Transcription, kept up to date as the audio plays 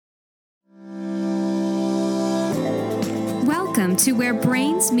Welcome to Where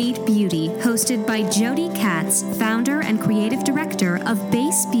Brains Meet Beauty, hosted by Jody Katz, founder and creative director of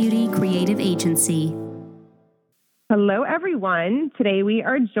Base Beauty Creative Agency. Hello, everyone. Today we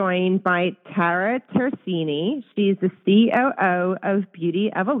are joined by Tara Tersini. She's the COO of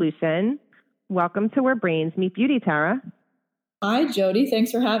Beauty Evolution. Welcome to Where Brains Meet Beauty, Tara. Hi, Jody.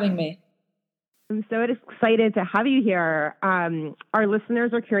 Thanks for having me. I'm so excited to have you here. Our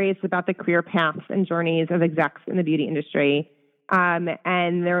listeners are curious about the career paths and journeys of execs in the beauty industry.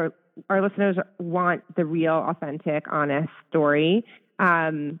 And our listeners want the real, authentic, honest story.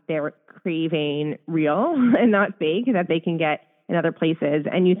 They're craving real and not fake that they can get in other places.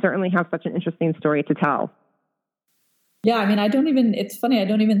 And you certainly have such an interesting story to tell. Yeah, I mean, it's funny, I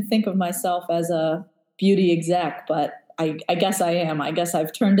don't even think of myself as a beauty exec, but I guess I am. I guess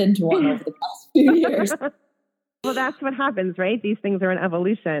I've turned into one over the past few years. Well, that's what happens, right? These things are an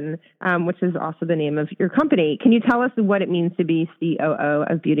evolution, which is also the name of your company. Can you tell us what it means to be COO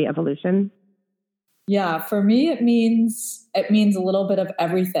of Beauty Evolution? Yeah, for me, it means a little bit of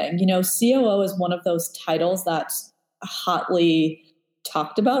everything. You know, COO is one of those titles that's hotly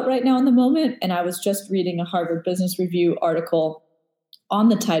talked about right now in the moment. And I was just reading a Harvard Business Review article on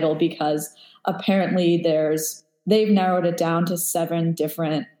the title because apparently they've narrowed it down to 7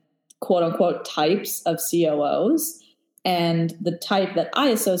 different quote unquote types of COOs. And the type that I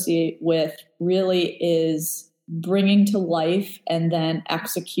associate with really is bringing to life and then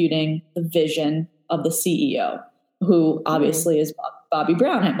executing the vision of the CEO, who obviously is Bobbi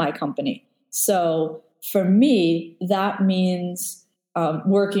Brown at my company. So for me, that means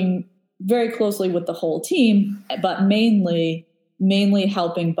working very closely with the whole team, but mainly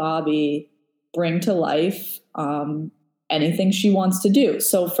helping Bobbi bring to life anything she wants to do.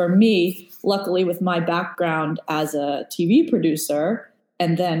 So for me, luckily with my background as a TV producer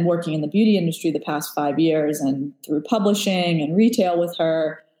and then working in the beauty industry the past 5 years and through publishing and retail with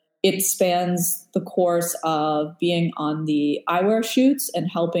her, it spans the course of being on the eyewear shoots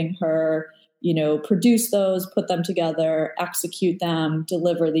and helping her, you know, produce those, put them together, execute them,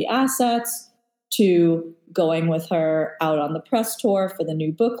 deliver the assets, to going with her out on the press tour for the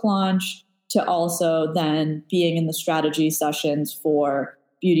new book launch, to also then being in the strategy sessions for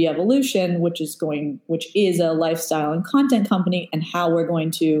Beauty Evolution, which is a lifestyle and content company, and how we're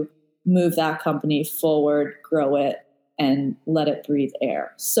going to move that company forward, grow it, and let it breathe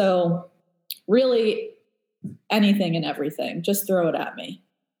air. So really anything and everything, just throw it at me.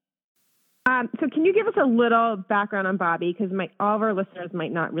 So can you give us a little background on Bobbi? Because all of our listeners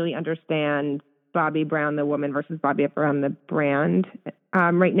might not really understand Bobbi Brown, the woman, versus Bobbi Brown, the brand.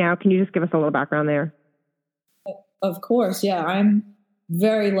 Right now, can you just give us a little background there? Of course, yeah. I'm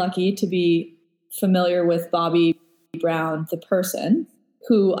very lucky to be familiar with Bobbi Brown, the person,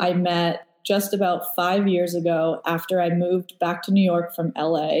 who I met just about 5 years ago after I moved back to New York from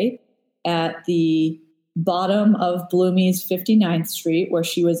LA at the bottom of Bloomie's 59th Street, where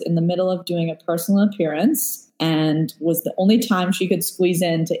she was in the middle of doing a personal appearance and was the only time she could squeeze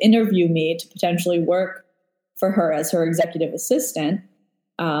in to interview me to potentially work for her as her executive assistant.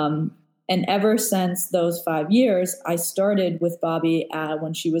 And ever since those 5 years, I started with Bobbi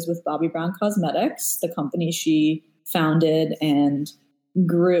when she was with Bobbi Brown Cosmetics, the company she founded and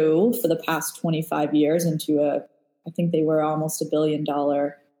grew for the past 25 years into I think they were almost $1 billion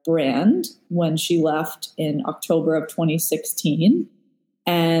brand when she left in October of 2016.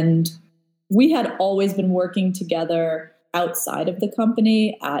 And we had always been working together outside of the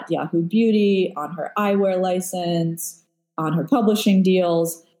company at Yahoo Beauty, on her eyewear license, on her publishing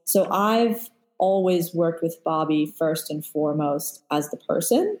deals. So I've always worked with Bobbi first and foremost as the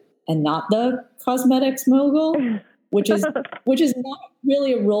person and not the cosmetics mogul, which is not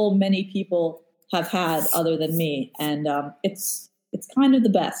really a role many people have had other than me. And it's kind of the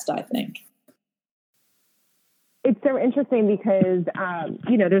best, I think. It's so interesting because,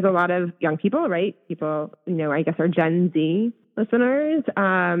 there's a lot of young people, right? People, I guess our Gen Z listeners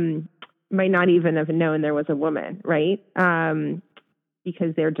might not even have known there was a woman, right?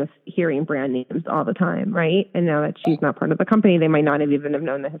 Because they're just hearing brand names all the time, right? And now that she's not part of the company, they might not have even have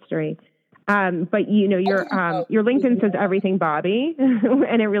known the history. But your LinkedIn says everything Bobbi,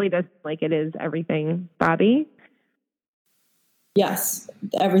 and it really does like it is everything Bobbi. Yes,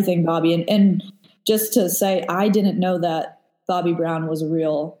 everything Bobbi. And just to say, I didn't know that Bobbi Brown was a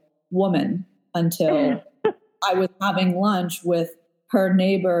real woman until I was having lunch with her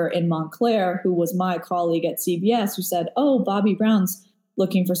neighbor in Montclair, who was my colleague at CBS, who said, "Oh, Bobbi Brown's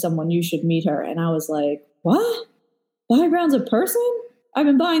looking for someone. You should meet her." And I was like, "What? Bobbi Brown's a person? I've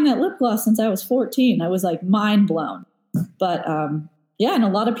been buying that lip gloss since I was 14. I was like mind blown. But Yeah, and a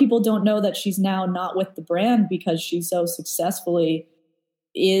lot of people don't know that she's now not with the brand because she so successfully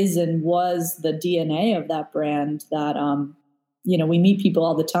is and was the DNA of that brand that, we meet people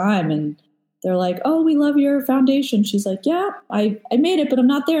all the time and they're like, oh, we love your foundation. She's like, yeah, I made it, but I'm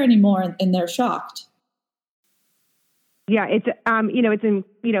not there anymore. And they're shocked. Yeah, it's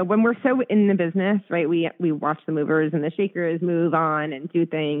when we're so in the business, right? We watch the movers and the shakers move on and do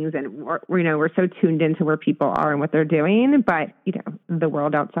things, and we're so tuned into where people are and what they're doing. But the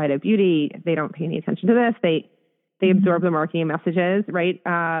world outside of beauty, they don't pay any attention to this. They absorb the marketing messages, right?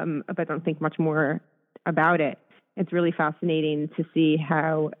 But don't think much more about it. It's really fascinating to see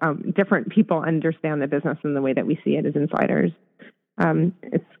how different people understand the business in the way that we see it as insiders.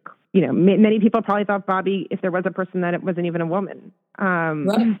 It's many people probably thought Bobbi, if there was a person, that it wasn't even a woman,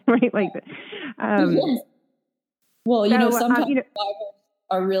 right? Like, yes. Well, sometimes drivers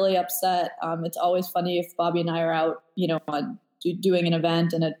are really upset. It's always funny if Bobbi and I are out, on doing an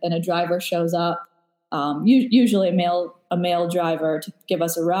event and a driver shows up, usually a male driver to give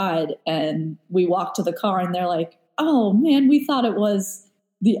us a ride, and we walk to the car and they're like, "Oh man, we thought it was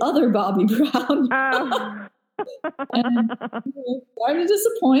the other Bobbi Brown." Oh. And sorry to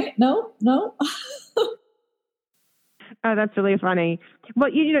disappoint. No. Oh, that's really funny. Well,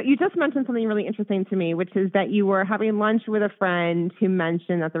 you just mentioned something really interesting to me, which is that you were having lunch with a friend who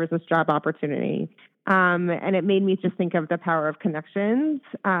mentioned that there was this job opportunity. And it made me just think of the power of connections.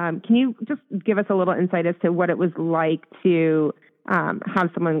 Can you just give us a little insight as to what it was like to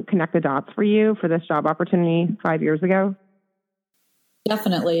have someone connect the dots for you for this job opportunity 5 years ago?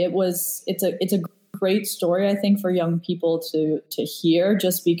 Definitely. It's a great story, I think, for young people to hear,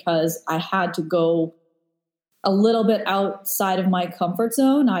 just because I had to go a little bit outside of my comfort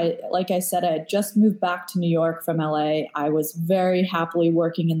zone. Like I said, I had just moved back to New York from LA. I was very happily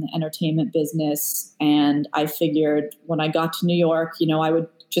working in the entertainment business. And I figured when I got to New York, I would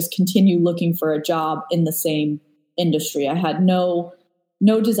just continue looking for a job in the same industry. I had no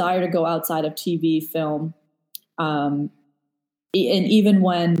desire to go outside of TV, film. And even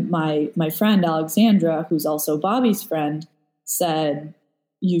when my friend Alexandra, who's also Bobbi's friend, said,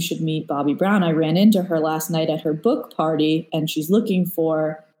 "You should meet Bobbi Brown," I ran into her last night at her book party, and she's looking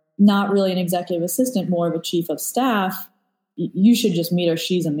for not really an executive assistant, more of a chief of staff. You should just meet her.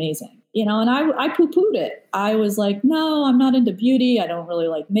 She's amazing. And I poo-pooed it. I was like, no, I'm not into beauty. I don't really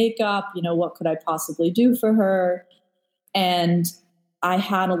like makeup. What could I possibly do for her? And I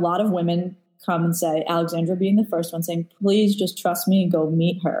had a lot of women come and say, Alexandra being the first one, saying, please just trust me and go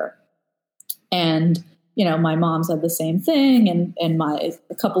meet her. And my mom said the same thing. And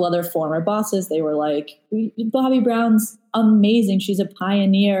a couple other former bosses, they were like, Bobbi Brown's amazing. She's a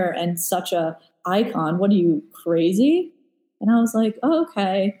pioneer and such a icon. What are you, crazy? And I was like, oh,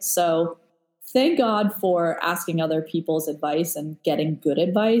 okay. So thank God for asking other people's advice and getting good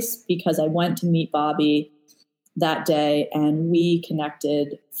advice, because I went to meet Bobbi that day and we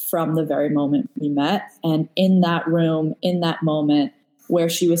connected from the very moment we met. And in that room, in that moment where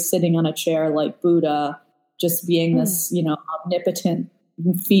she was sitting on a chair like Buddha, just being this, omnipotent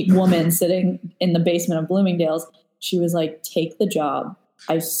feet woman sitting in the basement of Bloomingdale's, she was like, take the job.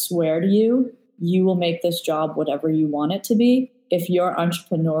 I swear to you, you will make this job whatever you want it to be. If you're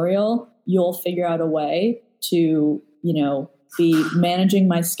entrepreneurial, you'll figure out a way to, be managing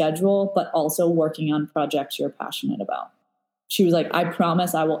my schedule, but also working on projects you're passionate about. She was like, I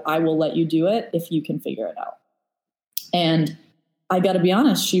promise I will let you do it if you can figure it out. And I got to be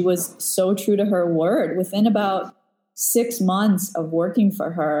honest, she was so true to her word. Within about 6 months of working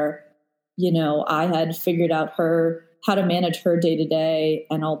for her, I had figured out how to manage her day to day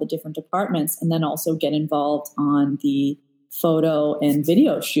and all the different departments, and then also get involved on the photo and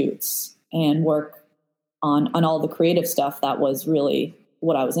video shoots and work on all the creative stuff. That was really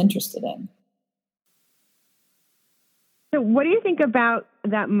what I was interested in. So what do you think about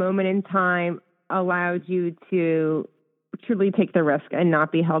that moment in time allowed you to truly take the risk and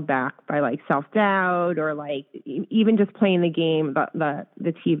not be held back by like self-doubt or like even just playing the game, the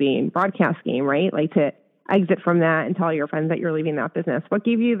TV and broadcast game, right? Like to exit from that and tell your friends that you're leaving that business. What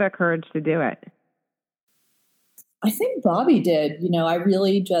gave you the courage to do it? I think Bobbi did.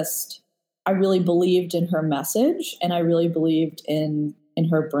 I really believed in her message, and I really believed in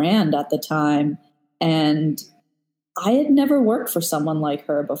her brand at the time. And I had never worked for someone like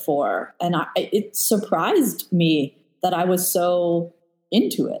her before. And it surprised me that I was so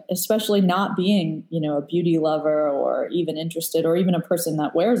into it, especially not being, a beauty lover or even interested or even a person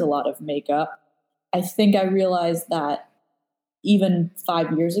that wears a lot of makeup. I think I realized that even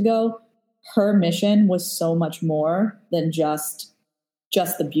 5 years ago, her mission was so much more than just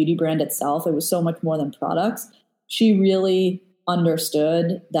the beauty brand itself. It was so much more than products. She really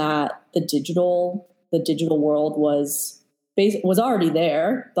understood that the digital world was already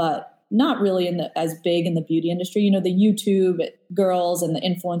there, but not really as big in the beauty industry. You know, the YouTube girls and the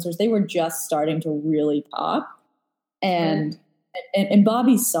influencers, they were just starting to really pop. And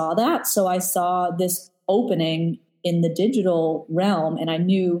Bobbi saw that. So I saw this opening in the digital realm, and I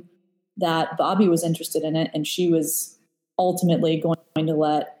knew that Bobbi was interested in it, and she was ultimately going to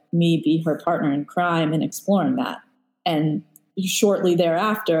let me be her partner in crime in exploring that. And shortly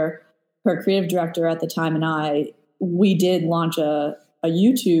thereafter, her creative director at the time and we did launch a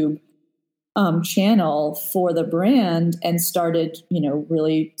YouTube channel for the brand and started,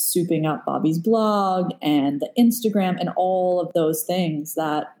 really souping up Bobbi's blog and the Instagram and all of those things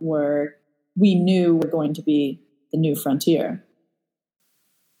that we knew were going to be the new frontier.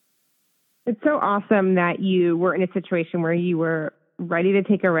 It's so awesome that you were in a situation where you were ready to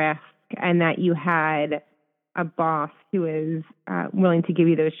take a risk and that you had a boss who is willing to give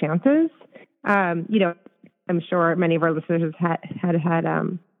you those chances. I'm sure many of our listeners had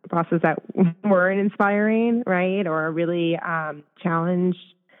bosses that weren't inspiring, right? Or really challenged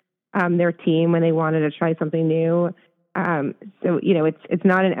their team when they wanted to try something new. So, it's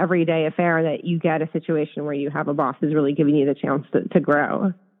not an everyday affair that you get a situation where you have a boss who's really giving you the chance to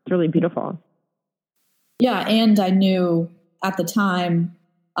grow. It's really beautiful. Yeah. And I knew at the time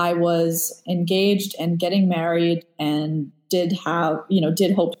I was engaged and getting married and did hope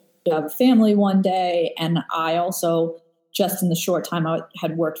to have a family one day. And I also, just in the short time I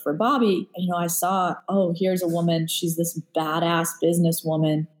had worked for Bobbi, I saw, here's a woman. She's this badass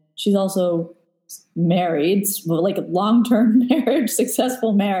businesswoman. She's also married, like a long-term marriage,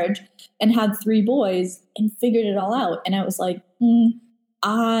 successful marriage, and had 3 boys and figured it all out. And I was like,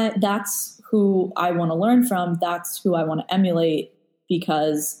 that's who I want to learn from. That's who I want to emulate,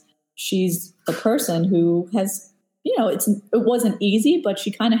 because she's the person who has, it wasn't easy, but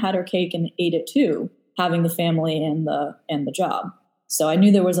she kind of had her cake and ate it too, having the family and the job. So I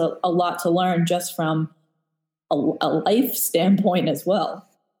knew there was a lot to learn just from a life standpoint as well.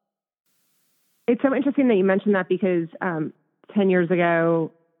 It's so interesting that you mentioned that, because 10 years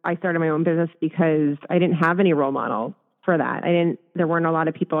ago, I started my own business because I didn't have any role models for that. There weren't a lot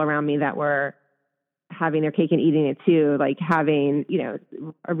of people around me that were having their cake and eating it too, like having,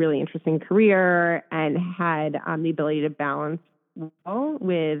 a really interesting career and had the ability to balance well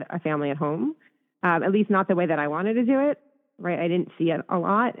with a family at home. At least not the way that I wanted to do it, right? I didn't see it a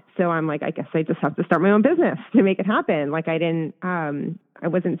lot. So I'm like, I guess I just have to start my own business to make it happen. Like I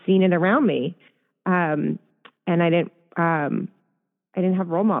wasn't seeing it around me. And I didn't have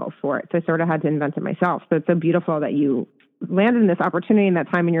role models for it. So I sort of had to invent it myself. So it's so beautiful that you landed in this opportunity in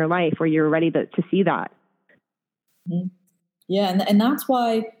that time in your life where you're ready to see that. Mm-hmm. Yeah. And that's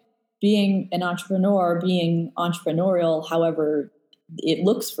why being an entrepreneur, being entrepreneurial, however it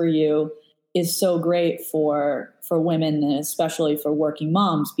looks for you, is so great for women, and especially for working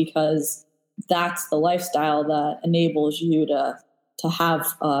moms, because that's the lifestyle that enables you to have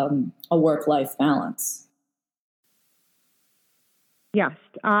a work-life balance. Yes.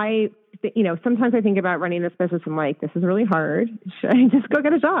 Sometimes I think about running this business. I'm like, this is really hard. Should I just go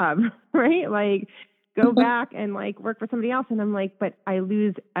get a job? Right? Like go back and like work for somebody else. And I'm like, but I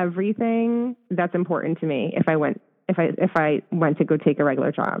lose everything that's important to me if I went to go take a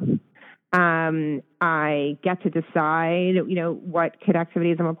regular job. I get to decide, what kid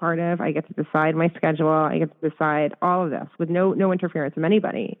activities I'm a part of. I get to decide my schedule. I get to decide all of this with no interference from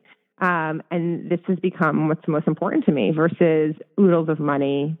anybody. And this has become what's most important to me versus oodles of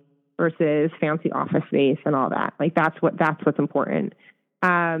money versus fancy office space and all that. Like that's what's important.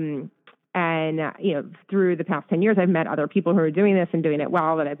 Through the past 10 years, I've met other people who are doing this and doing it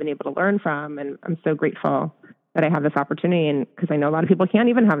well that I've been able to learn from. And I'm so grateful that I have this opportunity, and because I know a lot of people can't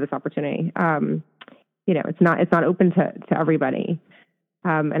even have this opportunity. It's not open to everybody.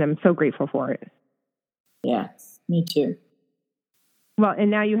 And I'm so grateful for it. Yeah, me too. Well, and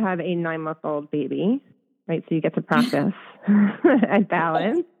now you have a 9-month-old baby, right? So you get to practice and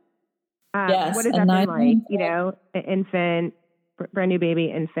balance. Yes. What has that been like? An infant, brand new baby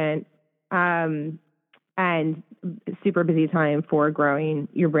infant, and super busy time for growing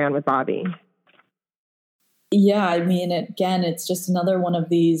your brand with Bobbi. Yeah, I mean, it's just another one of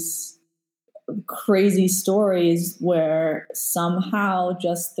these crazy stories where somehow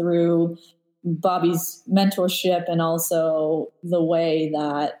just through Bobbi's mentorship and also the way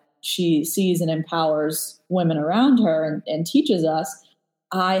that she sees and empowers women around her and teaches us,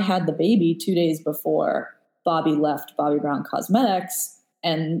 I had the baby 2 days before Bobbi left Bobbi Brown Cosmetics.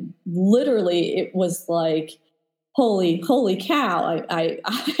 And literally it was like holy cow. I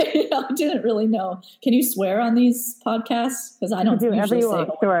didn't really know. Can you swear on these podcasts? Because I don't usually say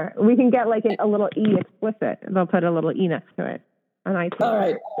sure. We can get like a little E explicit. They'll put a little E next to it on iTunes. All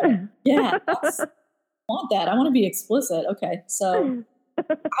right. Yeah. I want that. I want to be explicit. Okay. So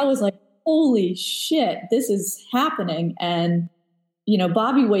I was like, holy shit, this is happening. And,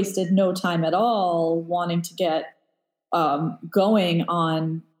 Bobby wasted no time at all wanting to get going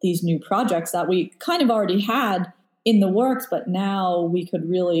on these new projects that we kind of already had in the works, but now we could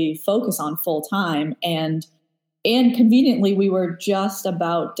really focus on full time. And conveniently, we were just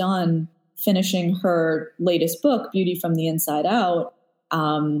about done finishing her latest book, Beauty from the Inside Out,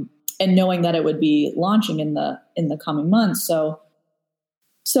 and knowing that it would be launching in the coming months. So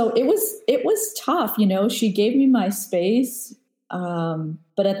it was tough. She gave me my space,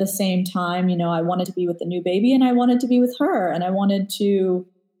 but at the same time, I wanted to be with the new baby, and I wanted to be with her, and I wanted to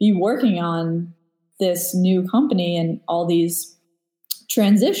be working on this new company and all these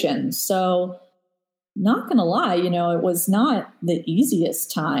transitions. So not going to lie, it was not the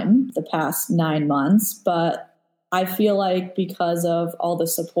easiest time the past 9 months, but I feel like because of all the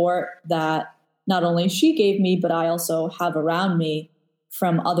support that not only she gave me, but I also have around me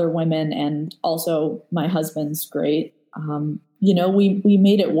from other women, and also my husband's great. We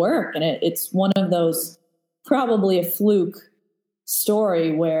made it work, and it's one of those, probably a fluke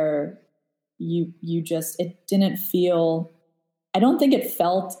story where you just, it didn't feel, I don't think it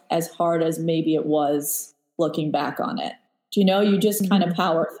felt as hard as maybe it was looking back on it. You just kind of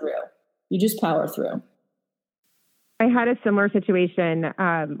power through. You just power through. I had a similar situation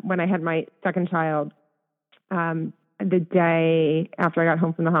when I had my second child. The day after I got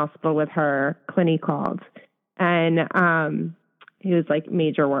home from the hospital with her, Clinique called, and it was like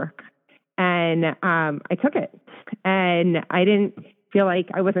major work. And I took it, and I didn't feel like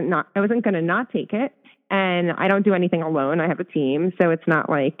I wasn't going to not take it. And I don't do anything alone. I have a team. So it's not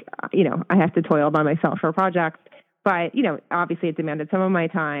like, I have to toil by myself for projects, but, obviously it demanded some of my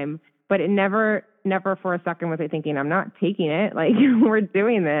time, but it never for a second was I thinking, I'm not taking it. Like, we're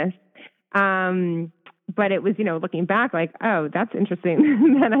doing this. But it was, looking back like, oh, that's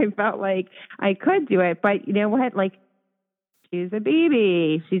interesting. Then I felt like I could do it, but you know what? Like, she's a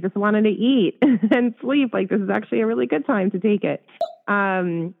baby. She just wanted to eat and sleep. Like, this is actually a really good time to take it.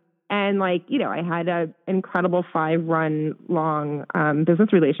 And like, I had an incredible 5-run long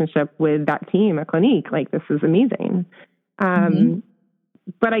business relationship with that team at Clinique. Like, this is amazing.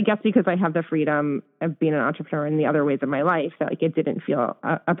 But I guess because I have the freedom of being an entrepreneur in the other ways of my life, that like it didn't feel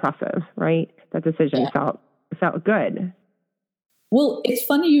oppressive, right? That decision felt good. Well, it's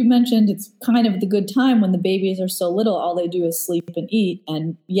funny you mentioned it's kind of the good time when the babies are so little, all they do is sleep and eat.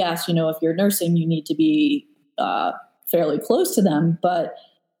 And yes, if you're nursing, you need to be fairly close to them. But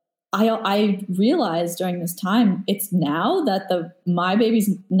I realized during this time, it's now that my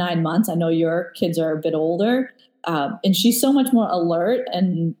baby's 9 months. I know your kids are a bit older, and she's so much more alert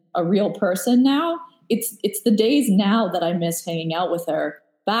and a real person now. It's the days now that I miss hanging out with her.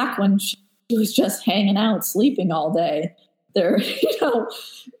 Back when she was just hanging out, sleeping all day, there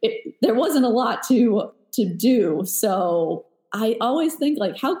wasn't a lot to do. So I always think,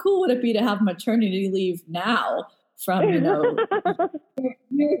 like, how cool would it be to have maternity leave now? From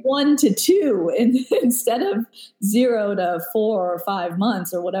year 1 to 2, instead of 0 to 4 or 5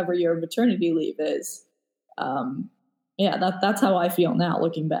 months or whatever your maternity leave is. That's how I feel now,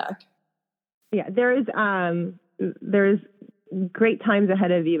 looking back. Yeah, there's great times ahead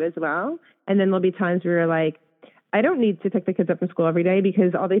of you as well, and then there'll be times where you're like, I don't need to pick the kids up from school every day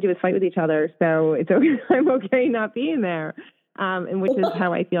because all they do is fight with each other. So it's okay. I'm okay not being there. And which is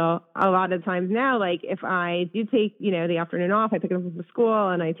how I feel a lot of times now. Like, if I do take, the afternoon off, I pick them up from school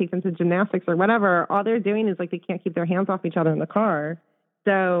and I take them to gymnastics or whatever, all they're doing is like, they can't keep their hands off each other in the car.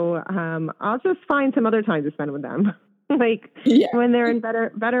 So, I'll just find some other time to spend with them, when they're in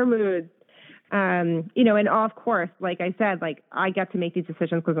better moods. And of course, like I said, like, I get to make these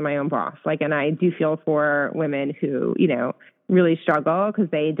decisions because I'm my own boss. Like, and I do feel for women who, really struggle because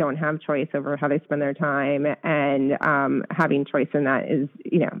they don't have choice over how they spend their time, and having choice in that is,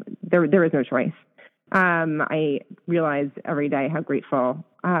 there is no choice. I realize every day how grateful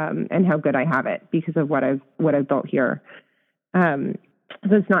and how good I have it because of what I've built here. So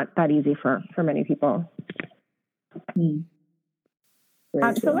it's not that easy for many people. So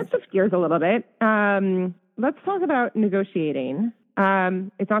let's shift gears a little bit. Let's talk about negotiating.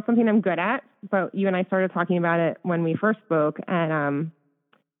 It's not something I'm good at, but you and I started talking about it when we first spoke, and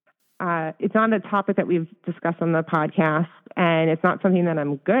it's not a topic that we've discussed on the podcast, and it's not something that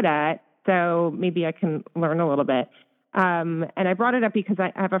I'm good at, so maybe I can learn a little bit. And I brought it up because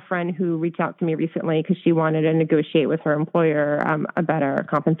I have a friend who reached out to me recently because she wanted to negotiate with her employer a better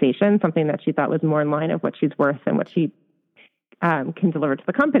compensation, something that she thought was more in line of what she's worth and what she can deliver to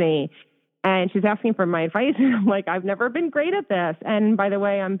the company. And she's asking for my advice. And I'm like, I've never been great at this. And by the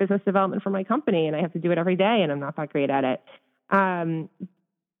way, I'm business development for my company and I have to do it every day and I'm not that great at it.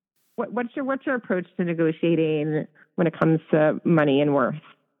 What's your approach to negotiating when it comes to money and worth?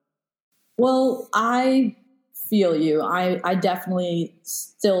 Well, I feel you. I definitely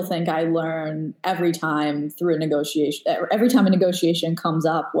still think I learn every time through a negotiation. Every time a negotiation comes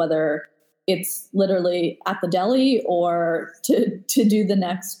up, whether it's literally at the deli or to do the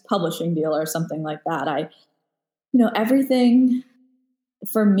next publishing deal or something like that. Everything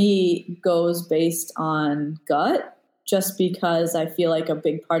for me goes based on gut, just because I feel like a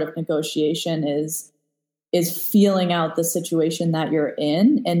big part of negotiation is feeling out the situation that you're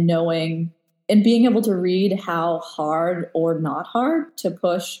in and knowing and being able to read how hard or not hard to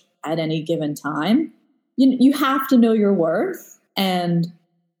push at any given time. You have to know your worth. And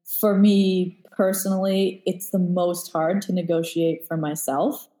for me personally, it's the most hard to negotiate for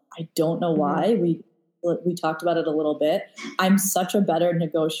myself. I don't know why. We talked about it a little bit. I'm such a better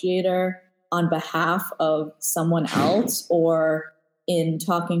negotiator on behalf of someone else or in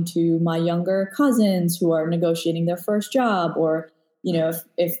talking to my younger cousins who are negotiating their first job, or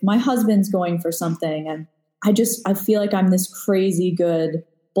if my husband's going for something, and I feel like I'm this crazy good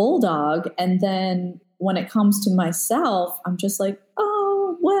bulldog. And then when it comes to myself, I'm just like,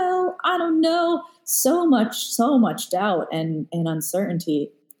 oh, well, I don't know. So much doubt and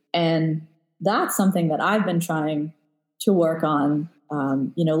uncertainty. And that's something that I've been trying to work on.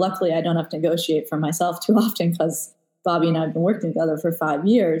 Luckily I don't have to negotiate for myself too often because Bobby and I have been working together for 5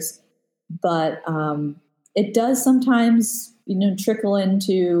 years, but it does sometimes, trickle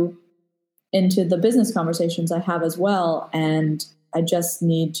into the business conversations I have as well. And I just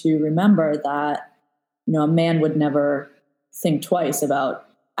need to remember that, a man would never think twice about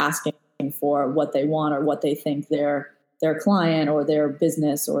asking for what they want or what they think their client or their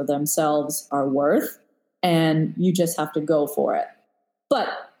business or themselves are worth. And you just have to go for it. But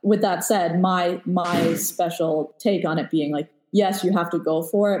with that said, my special take on it being like, yes, you have to go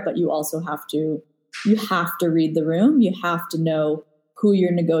for it, but you also have to read the room. You have to know who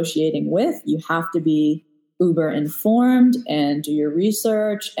you're negotiating with. You have to be uber informed and do your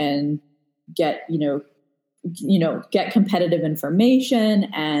research and get competitive information.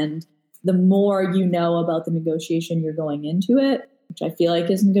 And the more you know about the negotiation you're going into it, which I feel like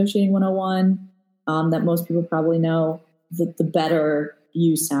is negotiating 101, that most people probably know, the better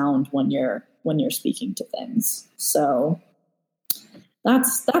you sound when you're speaking to things. So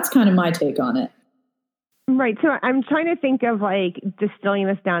that's kind of my take on it. Right. So I'm trying to think of like distilling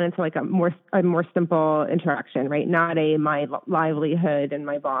this down into like a more simple interaction, right? Not my livelihood and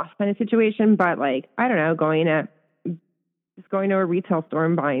my boss kind of situation, but like, I don't know, going to a retail store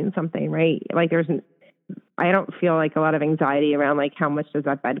and buying something, right? Like I don't feel like a lot of anxiety around like how much does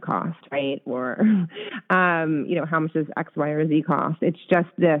that bed cost, right? Or, how much does X, Y, or Z cost? It's just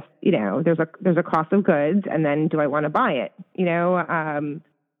this, there's a cost of goods, and then do I want to buy it?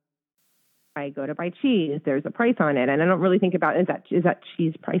 I go to buy cheese, there's a price on it, and I don't really think about is that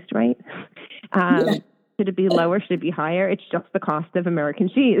cheese priced right? Should it be lower? Should it be higher? It's just the cost of American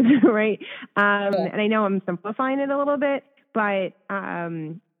cheese, right? And I know I'm simplifying it a little bit, but I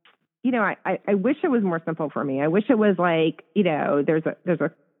wish it was more simple for me. I wish it was like, in our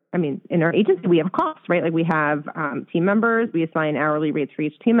agency, we have costs, right? Like we have team members, we assign hourly rates for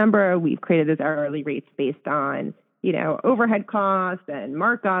each team member. We've created those hourly rates based on, overhead costs and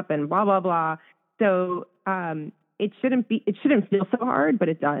markup and blah, blah, blah. So it shouldn't feel so hard, but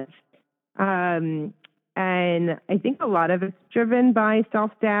it does. And I think a lot of it's driven by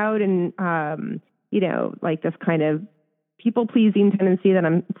self-doubt and, like this kind of people-pleasing tendency that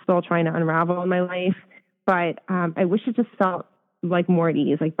I'm still trying to unravel in my life. But I wish it just felt like more at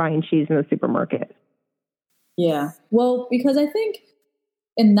ease, like buying cheese in the supermarket. Yeah. Well, because I think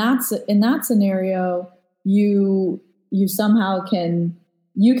in that scenario, you somehow can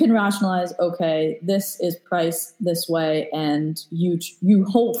rationalize, okay, this is priced this way, and you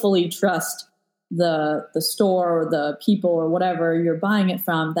hopefully trust the store or the people or whatever you're buying it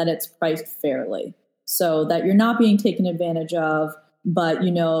from that it's priced fairly, so that you're not being taken advantage of, but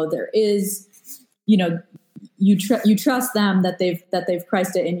there is, you trust them that they've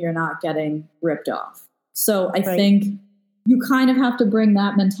priced it and you're not getting ripped off. So I think you kind of have to bring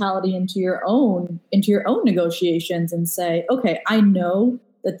that mentality into your own negotiations and say, okay, I know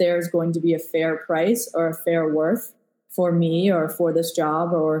that there's going to be a fair price or a fair worth for me or for this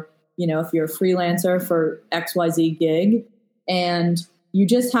job or if you're a freelancer for XYZ gig, and you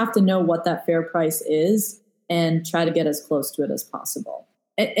just have to know what that fair price is and try to get as close to it as possible.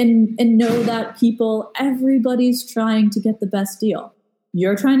 And know that everybody's trying to get the best deal.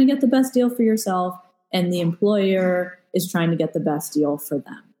 You're trying to get the best deal for yourself, and the employer is trying to get the best deal for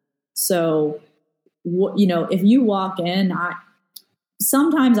them. So, if you walk in,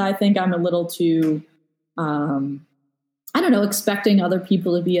 sometimes I think I'm a little too, expecting other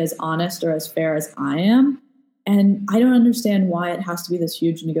people to be as honest or as fair as I am. And I don't understand why it has to be this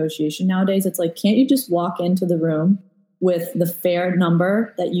huge negotiation nowadays. It's like, can't you just walk into the room with the fair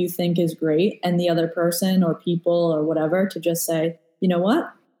number that you think is great, and the other person or people or whatever to just say, you know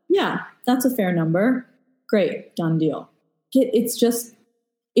what? Yeah, that's a fair number. Great, done deal.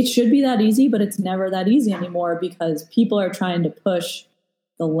 It should be that easy, but it's never that easy anymore because people are trying to push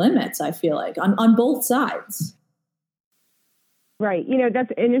the limits, I feel like, on both sides. Right.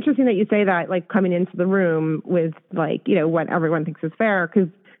 That's interesting that you say that, like coming into the room with what everyone thinks is fair. Because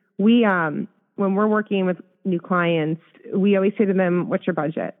we, when we're working with new clients, we always say to them, what's your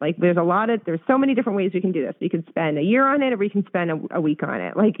budget? Like there's so many different ways we can do this. You can spend a year on it, or we can spend a week on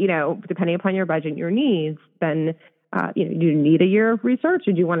it. Like, depending upon your budget and your needs, then, do you need a year of research,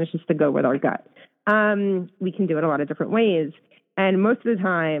 or do you want us just to go with our gut? We can do it a lot of different ways. And most of the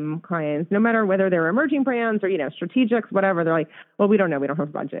time, clients, no matter whether they're emerging brands or, strategics, whatever, they're like, well, we don't know. We don't have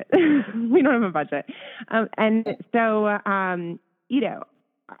a budget. We don't have a budget.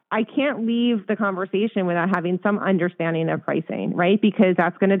 I can't leave the conversation without having some understanding of pricing, right? Because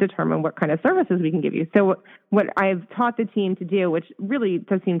that's going to determine what kind of services we can give you. So what I've taught the team to do, which really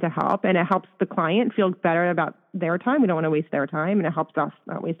does seem to help, and it helps the client feel better about their time. We don't want to waste their time, and it helps us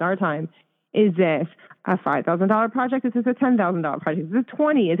not waste our time. Is this a $5,000 project? Is this a $10,000 project? Is it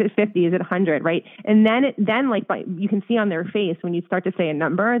 20? Is it 50? Is it 100? Right? And then you can see on their face when you start to say a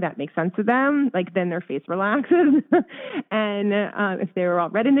number that makes sense to them, like then their face relaxes. And if they're all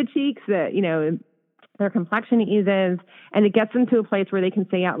red in the cheeks, their complexion eases, and it gets them to a place where they can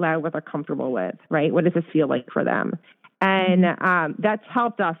say out loud what they're comfortable with. Right? What does this feel like for them? And that's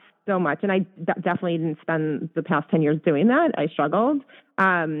helped us so much. And I definitely didn't spend the past 10 years doing that. I struggled.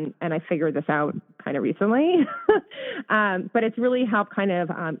 And I figured this out kind of recently. But it's really helped kind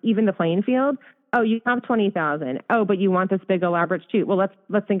of even the playing field. Oh, you have 20,000. Oh, but you want this big elaborate shoot. Well,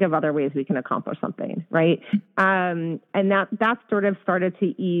 let's think of other ways we can accomplish something, right? And that sort of started to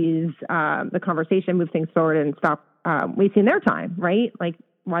ease the conversation, move things forward, and stop wasting their time, right? Like,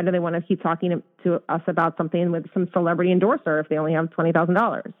 why do they want to keep talking to us about something with some celebrity endorser if they only have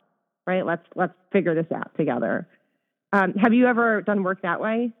 $20,000, right? Let's figure this out together. Have you ever done work that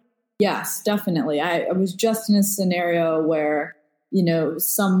way? Yes, definitely. I was just in a scenario where,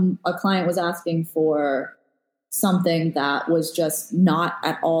 a client was asking for something that was just not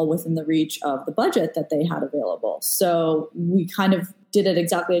at all within the reach of the budget that they had available. So we kind of did it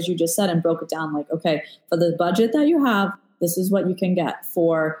exactly as you just said and broke it down like, okay, for the budget that you have, this is what you can get.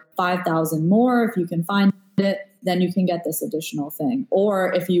 For $5,000 more, if you can find it, then you can get this additional thing.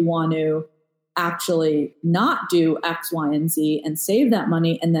 Or if you want to actually not do X, Y, and Z and save that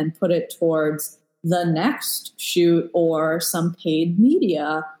money and then put it towards the next shoot or some paid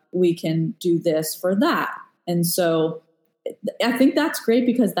media, we can do this for that. And so I think that's great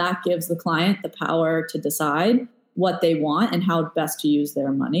because that gives the client the power to decide what they want and how best to use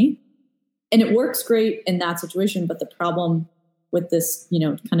their money. And it works great in that situation. But the problem with this,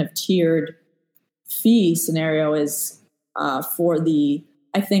 kind of tiered fee scenario is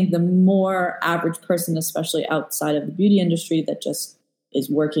I think the more average person, especially outside of the beauty industry that just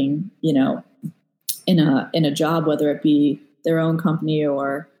is working, in a job, whether it be their own company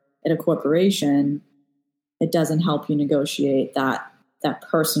or at a corporation, it doesn't help you negotiate that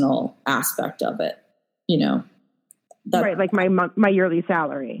personal aspect of it, right, like my yearly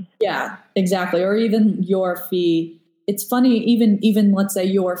salary. Yeah, exactly. Or even your fee. It's funny, even let's say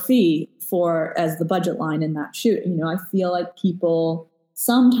your fee as the budget line in that shoot. I feel like people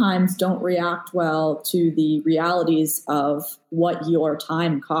sometimes don't react well to the realities of what your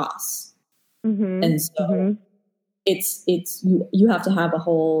time costs. Mm-hmm. And so it's you have to have a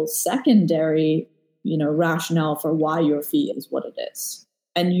whole secondary, rationale for why your fee is what it is.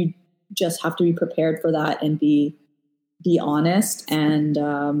 And you just have to be prepared for that and be honest and,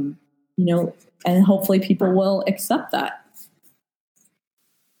 and hopefully people will accept that.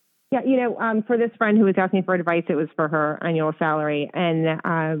 Yeah. For this friend who was asking for advice, it was for her annual salary. And,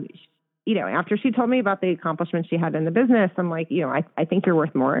 after she told me about the accomplishments she had in the business, I'm like, I think you're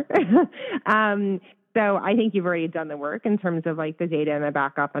worth more. So I think you've already done the work in terms of like the data and the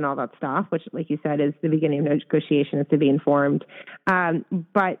backup and all that stuff, which, like you said, is the beginning of negotiation, is to be informed.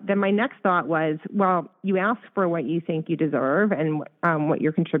 But then my next thought was, well, you ask for what you think you deserve and what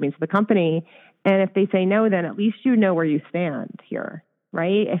you're contributing to the company. And if they say no, then at least you know where you stand here,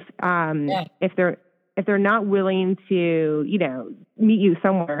 right? If they're not willing to, meet you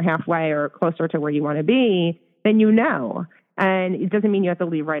somewhere halfway or closer to where you want to be, then you know. And it doesn't mean you have to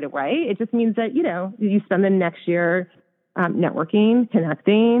leave right away. It just means that, you spend the next year networking,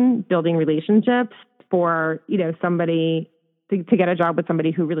 connecting, building relationships for, somebody to get a job with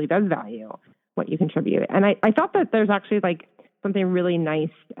somebody who really does value what you contribute. And I thought that there's actually like something really nice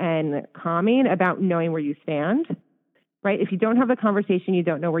and calming about knowing where you stand, right? If you don't have the conversation, you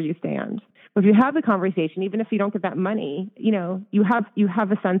don't know where you stand. But if you have the conversation, even if you don't get that money, you have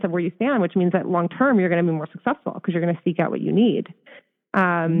a sense of where you stand, which means that long term you're going to be more successful because you're going to seek out what you need.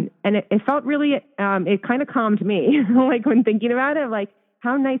 And it felt really, it kind of calmed me, like when thinking about it, like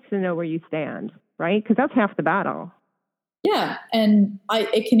how nice to know where you stand, right? Because that's half the battle. Yeah, and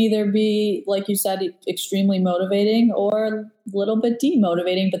it can either be, like you said, extremely motivating or a little bit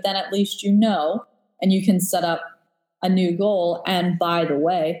demotivating. But then at least you know, and you can set up a new goal. And by the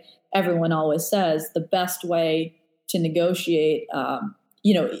way, everyone always says the best way to negotiate,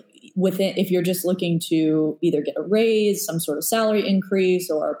 if you're just looking to either get a raise, some sort of salary increase,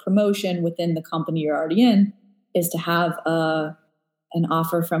 or a promotion within the company you're already in, is to have an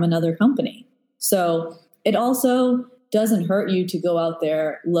offer from another company. So it also doesn't hurt you to go out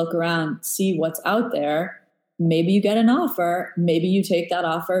there, look around, see what's out there. Maybe you get an offer. Maybe you take that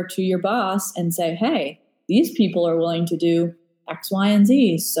offer to your boss and say, hey, these people are willing to do X, Y, and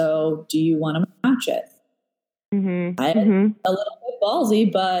Z. So do you want to match it? Mm-hmm. A little bit ballsy,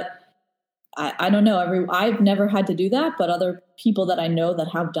 but I don't know. I've never had to do that, but other people that I know that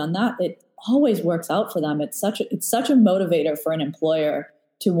have done that, it always works out for them. It's such a motivator for an employer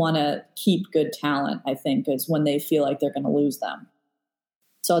to want to keep good talent, I think, is when they feel like they're going to lose them.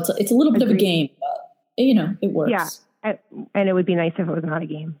 So it's a little bit of a game, but it works. Yeah. And it would be nice if it was not a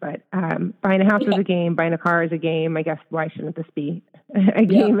game, but buying a house is a game, buying a car is a game. I guess why shouldn't this be a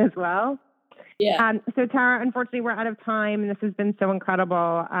game as well? Yeah. So Tara, unfortunately, we're out of time, and this has been so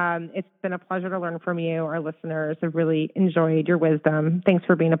incredible. It's been a pleasure to learn from you. Our listeners have really enjoyed your wisdom. Thanks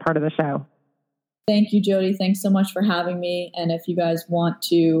for being a part of the show. Thank you, Jody. Thanks so much for having me. And if you guys want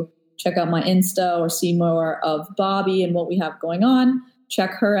to check out my Insta or see more of Bobby and what we have going on,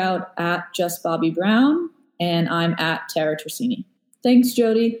 check her out at Just Bobby Brown. And I'm at Tara Tersini. Thanks,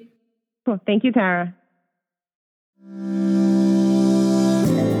 Jody. Cool. Thank you, Tara.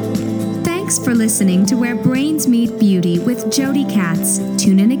 Thanks for listening to Where Brains Meet Beauty with Jody Katz.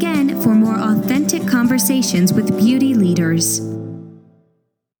 Tune in again for more authentic conversations with beauty leaders.